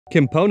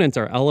Components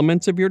are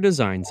elements of your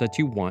designs that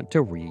you want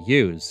to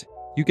reuse.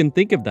 You can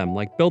think of them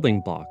like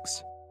building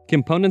blocks.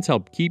 Components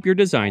help keep your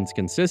designs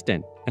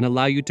consistent and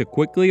allow you to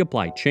quickly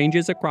apply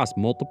changes across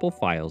multiple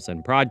files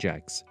and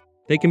projects.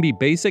 They can be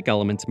basic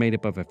elements made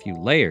up of a few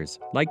layers,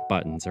 like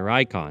buttons or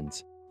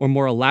icons, or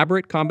more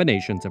elaborate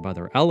combinations of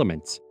other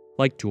elements,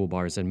 like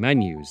toolbars and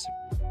menus.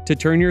 To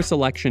turn your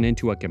selection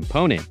into a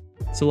component,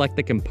 select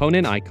the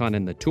component icon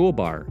in the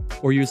toolbar,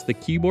 or use the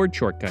keyboard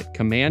shortcut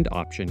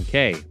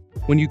Command-Option-K.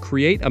 When you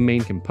create a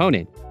main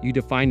component, you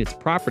define its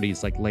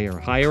properties like layer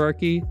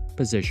hierarchy,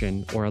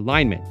 position, or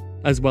alignment,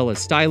 as well as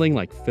styling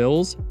like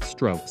fills,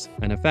 strokes,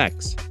 and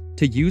effects.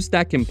 To use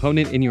that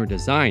component in your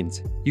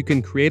designs, you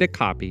can create a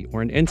copy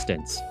or an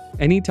instance.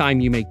 Anytime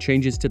you make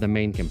changes to the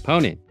main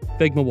component,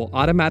 Figma will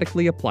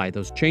automatically apply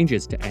those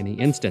changes to any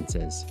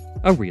instances,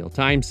 a real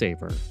time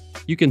saver.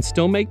 You can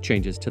still make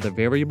changes to the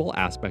variable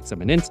aspects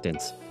of an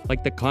instance,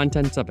 like the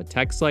contents of a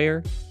text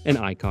layer, an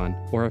icon,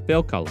 or a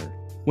fill color.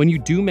 When you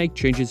do make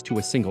changes to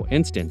a single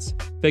instance,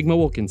 Figma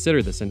will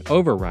consider this an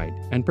override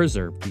and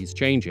preserve these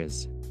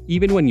changes.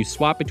 Even when you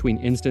swap between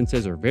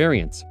instances or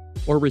variants,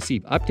 or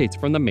receive updates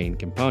from the main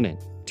component.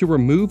 To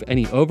remove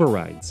any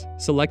overrides,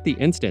 select the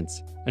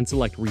instance and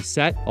select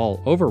Reset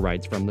All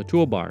Overrides from the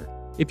toolbar.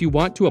 If you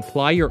want to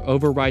apply your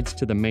overrides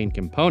to the main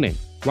component,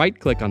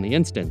 right-click on the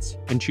instance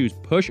and choose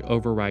Push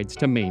Overrides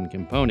to Main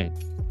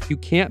Component. You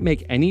can't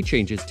make any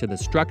changes to the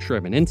structure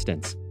of an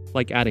instance,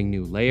 like adding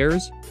new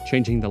layers,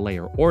 changing the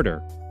layer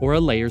order, or a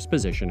layer's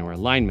position or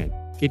alignment.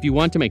 If you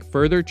want to make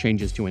further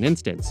changes to an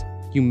instance,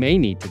 you may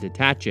need to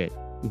detach it.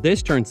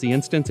 This turns the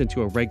instance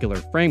into a regular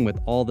frame with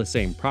all the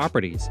same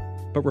properties,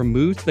 but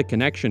removes the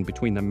connection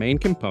between the main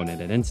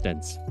component and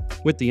instance.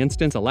 With the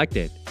instance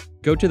selected,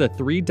 go to the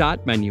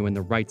three-dot menu in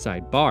the right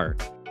side bar,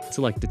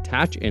 select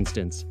Detach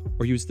Instance,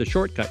 or use the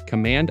shortcut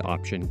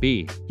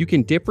Command-Option-B. You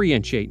can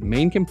differentiate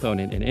main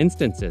component and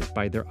instances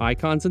by their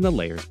icons in the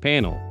Layers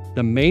panel.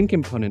 The main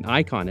component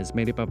icon is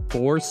made up of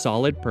 4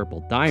 solid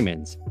purple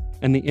diamonds,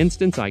 and the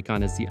instance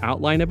icon is the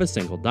outline of a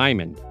single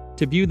diamond.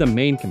 To view the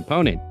main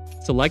component,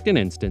 select an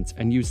instance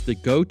and use the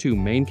Go To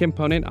Main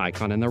Component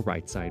icon in the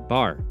right side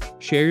bar.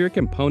 Share your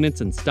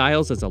components and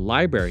styles as a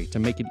library to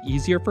make it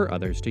easier for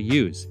others to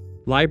use.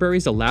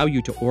 Libraries allow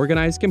you to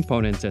organize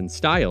components and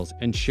styles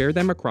and share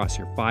them across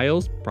your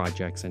files,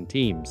 projects, and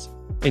teams.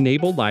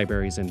 Enable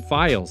libraries and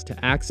files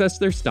to access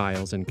their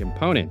styles and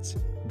components,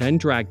 then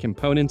drag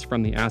components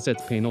from the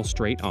Assets panel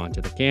straight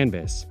onto the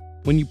canvas.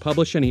 When you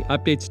publish any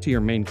updates to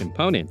your main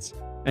components,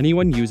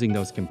 anyone using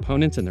those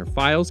components in their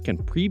files can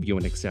preview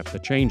and accept the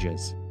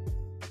changes.